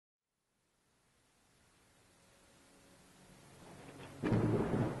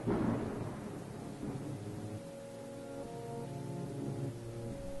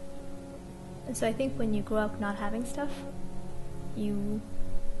And so I think when you grow up not having stuff, I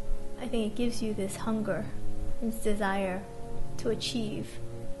think it gives you this hunger, this desire to achieve.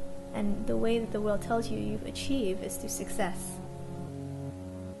 And the way that the world tells you you achieve is through success.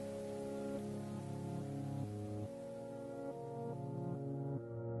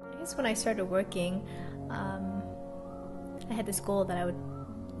 I guess when I started working, I had this goal that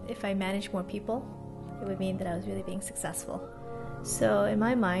if I managed more people, it would mean that I was really being successful. So in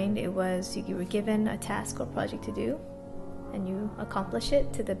my mind, it was you were given a task or project to do, and you accomplish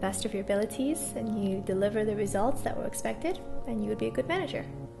it to the best of your abilities, and you deliver the results that were expected, and you would be a good manager.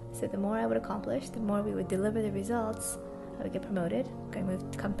 So the more I would accomplish, the more we would deliver the results, I would get promoted. I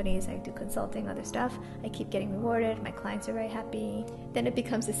moved companies, I do consulting, other stuff. I keep getting rewarded, my clients are very happy. Then it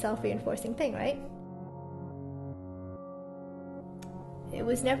becomes a self-reinforcing thing, right? It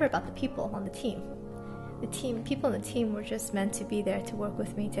was never about the people on the team. People on the team were just meant to be there to work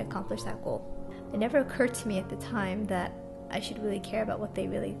with me to accomplish that goal. It never occurred to me at the time that I should really care about what they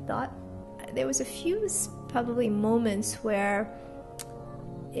really thought. There was a few probably moments where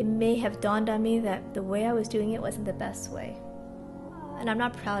it may have dawned on me that the way I was doing it wasn't the best way. And I'm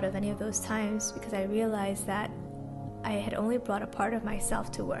not proud of any of those times because I realized that I had only brought a part of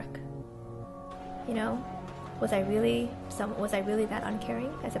myself to work. You know, was I really that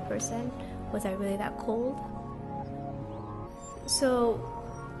uncaring as a person? Was I really that cold? So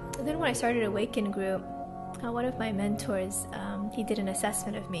then when I started Awaken group, one of my mentors, he did an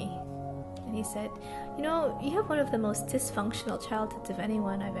assessment of me. And he said, you know, you have one of the most dysfunctional childhoods of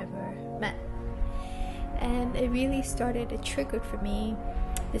anyone I've ever met. And it triggered for me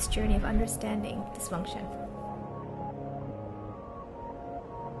this journey of understanding dysfunction.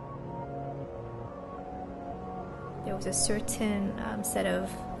 There was a certain set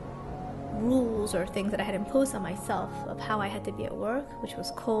of rules or things that I had imposed on myself of how I had to be at work, which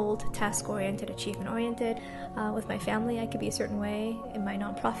was cold, task-oriented, achievement-oriented. With my family, I could be a certain way. In my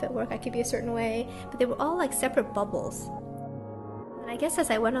nonprofit work, I could be a certain way. But they were all like separate bubbles. And I guess as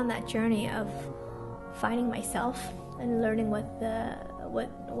I went on that journey of finding myself and learning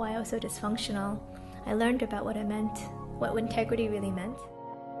why I was so dysfunctional, I learned about what it meant, what integrity really meant.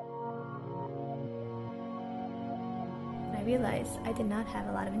 I realized I did not have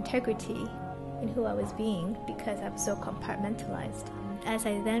a lot of integrity in who I was being because I was so compartmentalized. As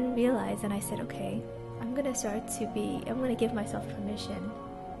I then realized, and I said, okay, I'm going to give myself permission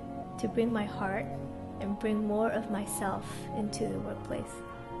to bring my heart and bring more of myself into the workplace.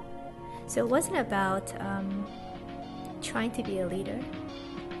 So it wasn't about trying to be a leader.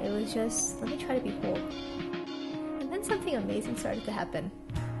 It was just, let me try to be whole. And then something amazing started to happen.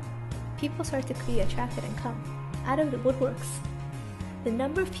 People started to be attracted and come out of the woodworks. The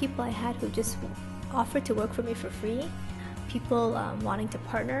number of people I had who just offered to work for me for free, people wanting to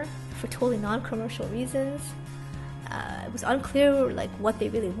partner for totally non-commercial reasons. It was unclear like what they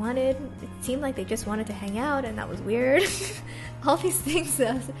really wanted. It seemed like they just wanted to hang out, and that was weird. All these things.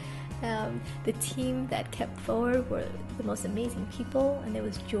 The team that kept forward were the most amazing people, and there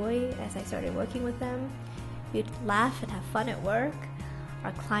was joy as I started working with them. We'd laugh and have fun at work.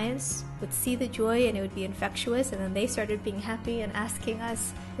 Our clients would see the joy and it would be infectious, and then they started being happy and asking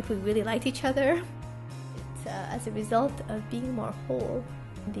us if we really liked each other. As a result of being more whole,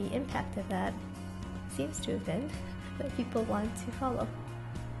 the impact of that seems to have been that people want to follow.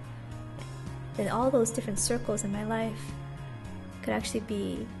 Then all those different circles in my life could actually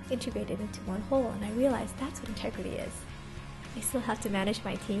be integrated into one whole, and I realized that's what integrity is. I still have to manage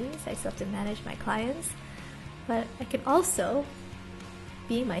my teams, I still have to manage my clients, but I can also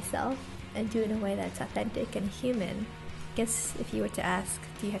be myself and do it in a way that's authentic and human. I guess if you were to ask,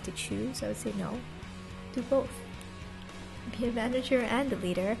 do you have to choose? I would say no. Do both. Be a manager and a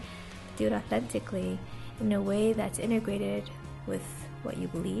leader. Do it authentically in a way that's integrated with what you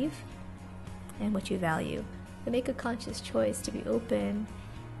believe and what you value. But make a conscious choice to be open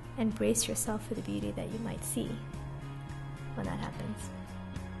and brace yourself for the beauty that you might see when that happens.